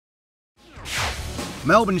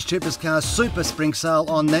Melbourne's cheapest cars super spring sale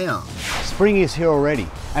on now. Spring is here already,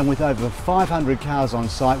 and with over 500 cars on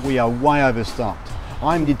site, we are way overstocked.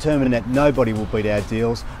 I'm determined that nobody will beat our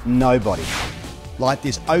deals, nobody. Like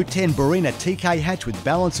this 010 Barina TK hatch with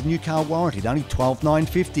balance of new car warranty at only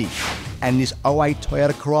 $12,950. And this 08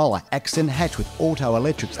 Toyota Corolla Accent hatch with auto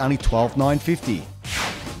electrics only $12,950.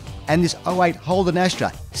 And this 08 Holden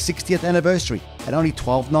Astra 60th anniversary at only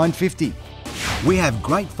 $12,950. We have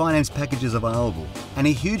great finance packages available and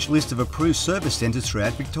a huge list of approved service centres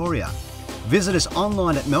throughout Victoria. Visit us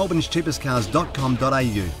online at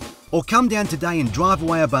melbournescheapestcars.com.au or come down today and drive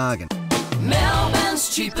away a bargain.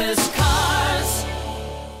 Melbourne's cheapest cars.